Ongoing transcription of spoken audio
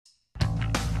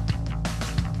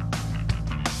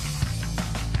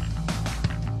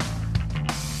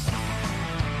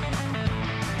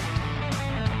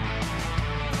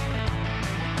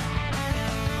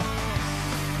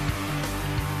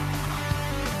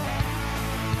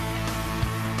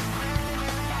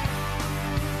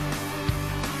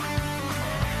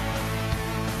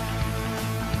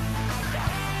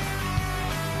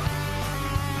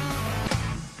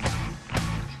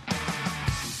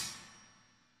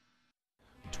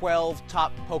12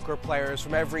 top poker players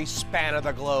from every span of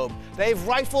the globe. They've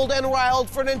rifled and riled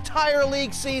for an entire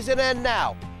league season, and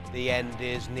now the end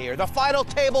is near. The final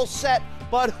table's set,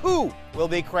 but who will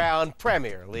be crowned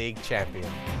Premier League champion?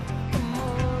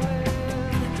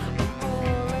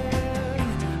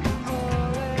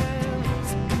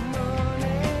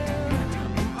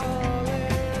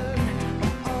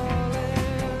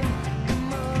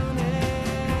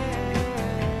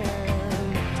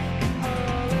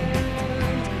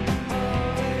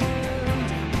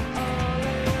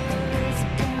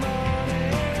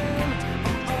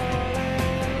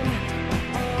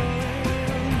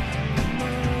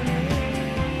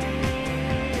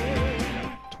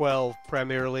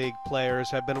 Premier League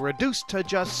players have been reduced to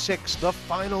just 6. The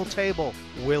final table.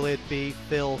 Will it be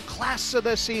Phil, class of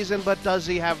the season, but does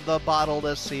he have the bottle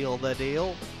to seal the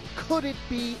deal? Could it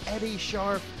be Eddie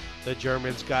Scharf? The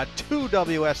German's got 2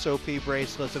 WSOP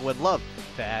bracelets and would love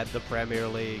to add the Premier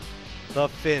League. The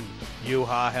Finn,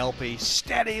 Juha Helppi,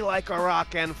 steady like a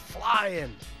rock and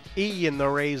flying. Ian the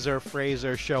Razor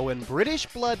Fraser showing British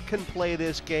blood can play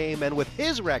this game, and with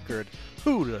his record,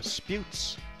 who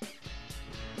disputes?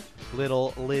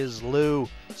 Little Liz Lou,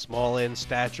 small in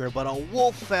stature, but a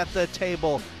wolf at the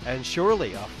table, and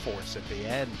surely a force at the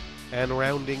end. And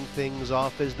rounding things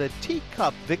off is the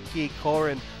teacup Vicky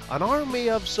Corin, an army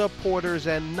of supporters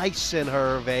and nice in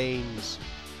her veins.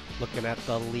 Looking at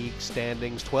the league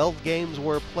standings, 12 games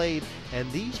were played,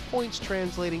 and these points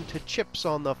translating to chips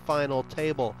on the final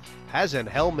table. Hasn't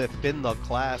Helmuth been the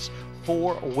class?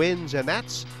 4 wins, and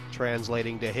that's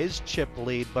translating to his chip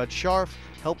lead, but Scharf,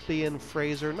 Helppi, and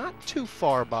Fraser not too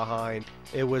far behind.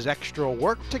 It was extra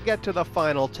work to get to the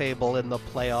final table in the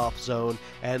playoff zone,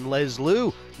 and Les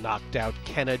Lou knocked out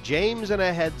Kenna James in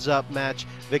a heads-up match,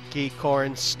 Vicky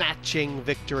Corin snatching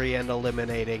victory and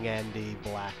eliminating Andy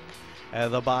Black.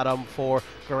 At the bottom 4,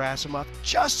 Gerasimov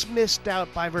just missed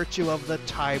out by virtue of the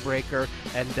tiebreaker,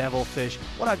 and Devilfish,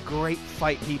 what a great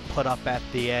fight he put up at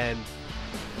the end.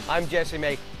 I'm Jesse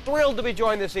May, thrilled to be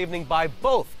joined this evening by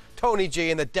both Tony G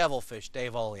and the Devilfish,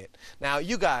 Dave Olliott. Now,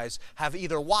 you guys have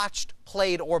either watched,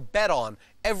 played, or bet on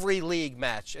every league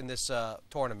match in this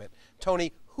tournament.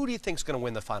 Tony, who do you think's going to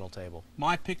win the final table?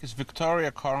 My pick is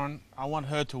Victoria Corin. I want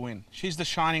her to win. She's the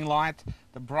shining light,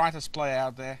 the brightest player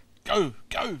out there. Go,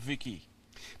 go, Vicky.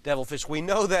 Devilfish, we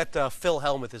know that Phil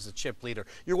Helmuth is the chip leader.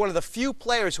 You're one of the few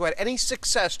players who had any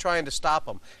success trying to stop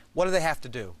him. What do they have to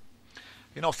do?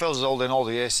 You know, Phil's holding all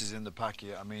the aces in the pack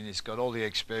here. I mean, he's got all the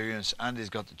experience and he's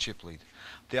got the chip lead.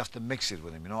 They have to mix it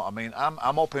with him, you know. I mean, I'm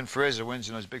hoping Fraser wins.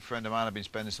 You know, he's a big friend of mine. I've been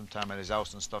spending some time at his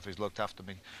house and stuff. He's looked after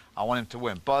me. I want him to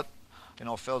win. But, you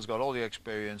know, Phil's got all the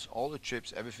experience, all the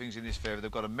chips, everything's in his favour.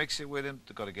 They've got to mix it with him.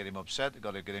 They've got to get him upset. They've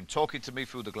got to get him talking to me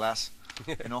through the glass.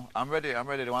 You know, I'm ready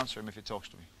to answer him if he talks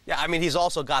to me. Yeah, I mean, he's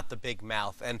also got the big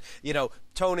mouth. And, you know,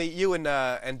 Tony, you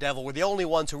and Devil were the only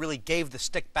ones who really gave the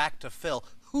stick back to Phil.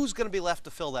 Who's going to be left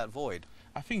to fill that void?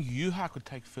 I think Juha could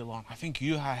take Phil on. I think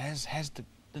Juha has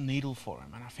the needle for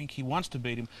him, and I think he wants to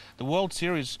beat him. The World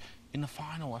Series in the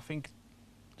final, I think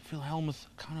Phil Helmuth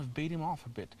kind of beat him off a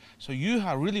bit. So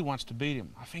Juha really wants to beat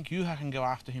him. I think Juha can go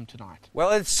after him tonight.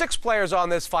 Well, it's 6 players on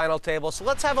this final table, so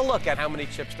let's have a look at how many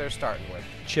chips they're starting with.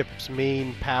 Chips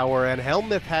mean power, and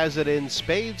Helmuth has it in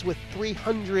spades with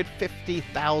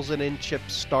 350,000 in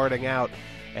chips starting out.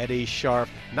 Eddie Scharf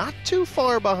not too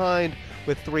far behind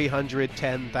with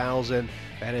 310,000,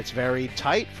 and it's very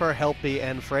tight for Helppi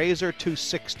and Fraser,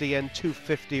 260 and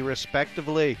 250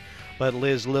 respectively. But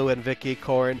Liz Lou and Vicky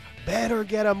Corin better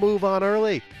get a move on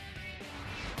early.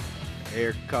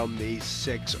 Here come these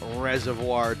 6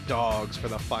 reservoir dogs for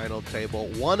the final table,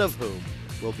 one of whom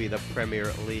will be the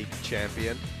Premier League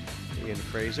champion. Ian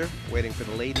Fraser waiting for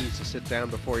the ladies to sit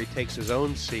down before he takes his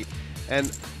own seat.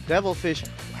 And Devilfish,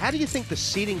 how do you think the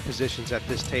seating positions at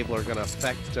this table are going to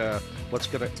affect what's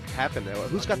going to happen there?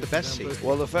 Who's got the best seat?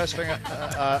 Well, the first thing,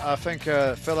 I think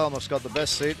Phil Helmuth's got the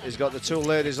best seat. He's got the 2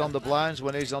 ladies on the blinds.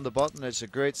 When he's on the button, it's a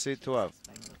great seat to have.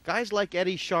 Guys like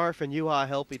Eddie Scharf and Juha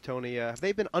Helppi, Tony, have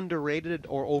they been underrated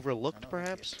or overlooked,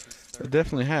 perhaps? They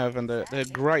definitely have, and they're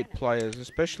great players,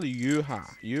 especially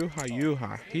Juha.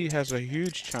 Juha. He has a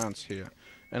huge chance here,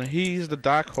 and he's the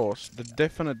dark horse, the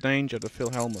definite danger to Phil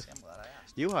Helmuth.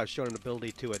 Juha's shown an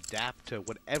ability to adapt to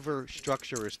whatever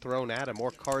structure is thrown at him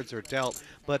or cards are dealt.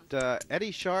 But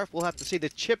Eddie Scharf, we'll have to see the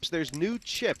chips. There's new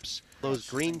chips. Those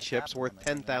green chips worth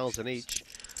 10,000 each.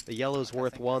 The yellow's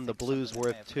worth 1, the blue's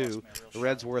worth 2, the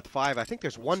red's worth 5. I think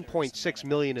there's 1.6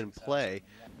 million in play.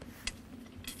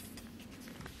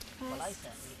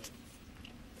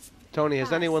 Tony,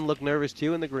 has anyone looked nervous to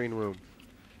you in the green room?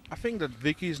 I think that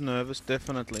Vicky's nervous,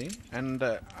 definitely, and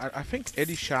I think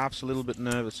Eddie Sharp's a little bit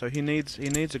nervous, so he needs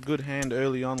a good hand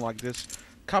early on like this.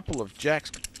 Couple of jacks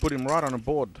could put him right on a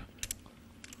board.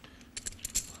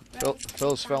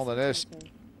 Phil's found an ace.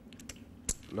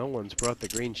 No one's brought the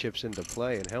green chips into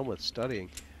play, and Helmut's studying.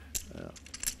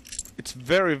 It's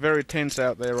very, very tense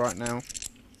out there right now.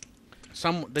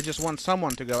 They just want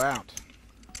someone to go out.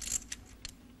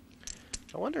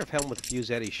 I wonder if Helmut views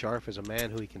Eddie Sharp as a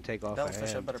man who he can take off a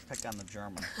Bellfish, I hand. better pick on the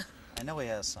German. I know he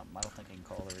has something. I don't think he can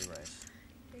call the re-raise.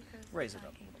 Raise it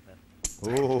up a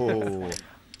little bit. Oh,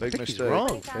 big think he's mistake.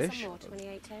 wrong, Fish. A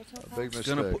big He's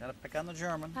gonna mistake. Gotta pick on the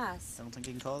German. Pass. I don't think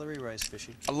he can call the re-raise,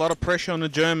 Fishy. A lot of pressure on the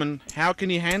German. How can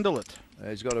he handle it?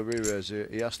 He's got a re-raise here.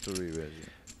 He has to re-raise it.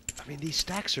 I mean, these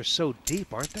stacks are so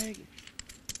deep, aren't they?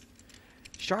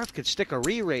 Sharp could stick a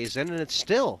re-raise in, and it's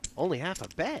still only half a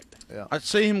bet. Yeah. I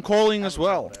see him calling as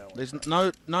well. There's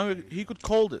no, he could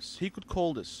call this. He could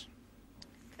call this.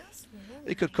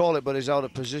 He could call it, but he's out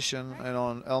of position,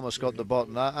 and Elmer's got the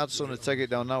button. I'd sooner take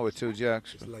it down now with 2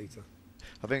 jacks. Later.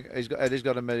 I think Eddie's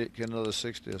got to make another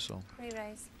 60 or so.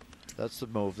 Re-raise. That's the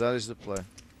move. That is the play.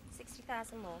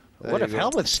 60,000 more. There What you if go.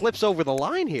 Helmut slips over the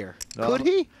line here? No. Could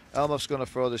he? Elmer's going to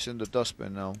throw this in the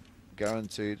dustbin now.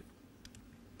 Guaranteed.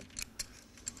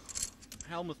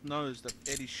 Helmut knows that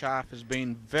Eddie Sharp has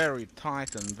been very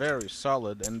tight and very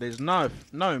solid, and there's no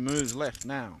moves left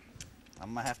now.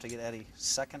 I'm gonna have to get Eddie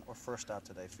second or first out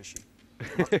today, Fishy.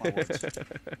 Mark my words.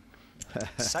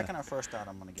 Second or first out,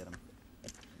 I'm gonna get him.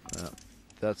 Yeah.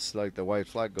 That's like the white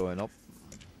flag going up.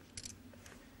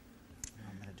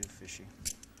 I'm gonna do Fishy.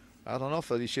 I don't know if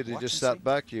he should have Watch just and sat see.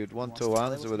 back. You'd won Wants 2 to play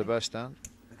hands with with the me? best hand.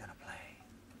 We're gonna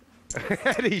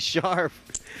play. Eddie Sharp,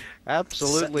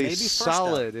 absolutely Maybe first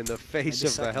solid out. in the face Maybe of the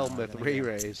second out, Helmut gonna get it.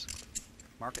 re-raise.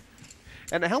 Mark it.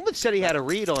 And the Helmut said he had a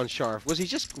read on Sharp. Was he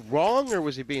just wrong, or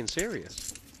was he being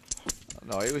serious?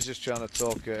 No, he was just trying to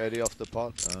talk Eddie off the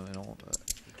pot. You know.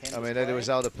 Came I to mean, play. Eddie was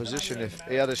out of position. If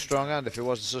he had a strong hand, if he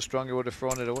wasn't so strong, he would have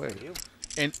thrown it away. You.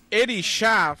 And Eddie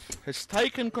Sharp has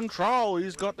taken control.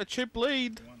 He's got the chip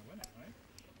lead.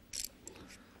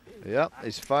 Yeah,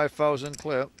 he's 5,000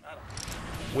 clear.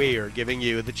 We're giving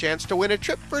you the chance to win a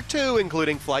trip for 2,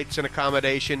 including flights and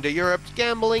accommodation to Europe's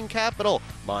gambling capital,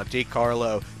 Monte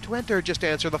Carlo. To enter, just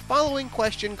answer the following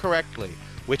question correctly.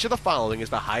 Which of the following is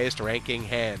the highest ranking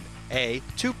hand? A,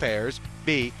 2 pairs,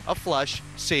 B, a flush,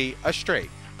 C, a straight.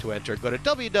 To enter, go to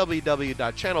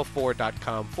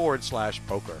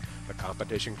www.channel4.com/poker. The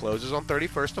competition closes on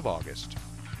 31st of August.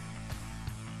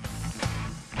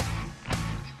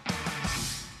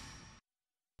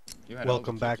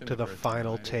 Welcome back to the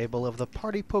final table of the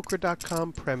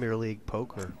PartyPoker.com Premier League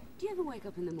Poker. Do you ever wake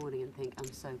up in the morning and think,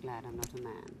 I'm so glad I'm not a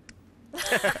man?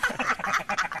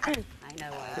 I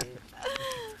know I do.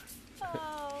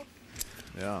 Oh.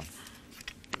 Yeah. I'll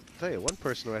tell you, one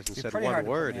person who hasn't Be said pretty one hard to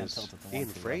put word me on is tilt at the Ian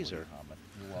 1 for Fraser. level, but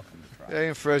you're welcome to try. Yeah,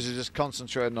 Ian Fraser's just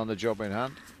concentrating on the job in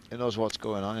hand. He knows what's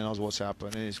going on. He knows what's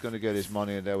happening. He's going to get his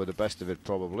money in there with the best of it,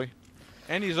 probably.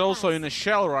 And he's also in a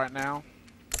shell right now.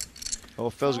 Oh,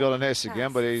 Phil's got an ace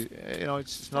again, but he, you know,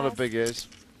 it's not a big ace.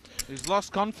 He's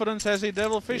lost confidence, has he,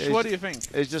 Devilfish? Yeah, What do you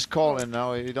think? He's just calling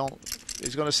now. He's trying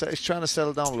to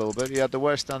settle down a little bit. He had the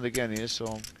worst hand again here,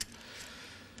 so.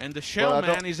 And the shell Well, I man,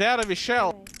 don't- he's out of his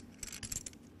shell.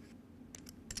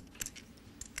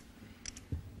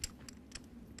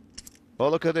 Well,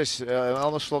 look at this.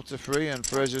 Almost flopped a 3 and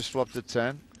Fraser's flopped a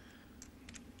 10.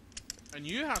 And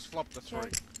you has flopped a 3.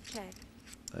 Check. Check.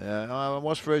 Yeah,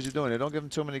 what's Fraser doing? They don't give him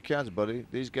too many cards, buddy.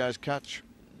 These guys catch.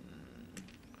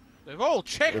 They've all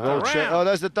checked They've all around. checked. Oh,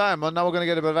 there's the diamond. Now we're going to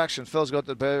get a bit of action. Phil's got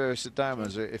the pair of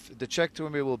diamonds. If the check to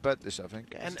him, he will bet this, I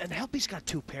think. And Helpy's got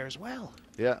 2 pairs well.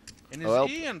 Yeah. And Well-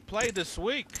 is Ian played this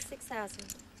week?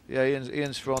 6,000. Yeah,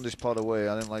 Ian's thrown this pot away.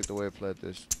 I didn't like the way he played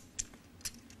this.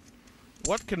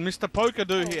 What can Mr. Poker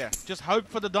do here? Just hope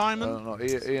for the I diamond? don't know.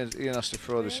 Ian has to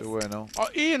throw this away now. Oh,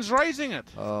 Ian's raising it.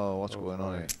 Oh, what's going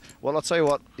on here? Well, I'll tell you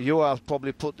what. You have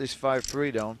probably put this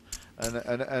 5-3 down,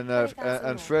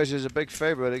 and Fraser's a big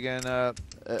favourite again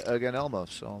Elmo.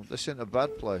 So this isn't a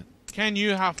bad play. Can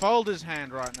you fold his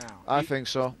hand right now? I think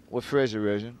so. With Fraser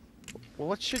raising. Well,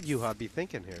 what should Juha be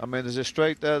thinking here? I mean, there's a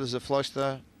straight there. There's a flush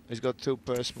there. He's got 2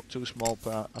 pairs, 2 small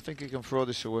pair. I think he can throw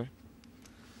this away.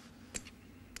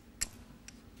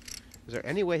 Is there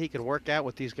any way he can work out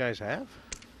what these guys have?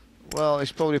 Well,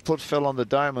 he's probably put Phil on the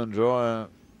diamond draw.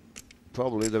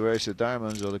 Probably the race of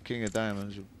diamonds or the king of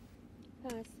diamonds.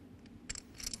 Pass.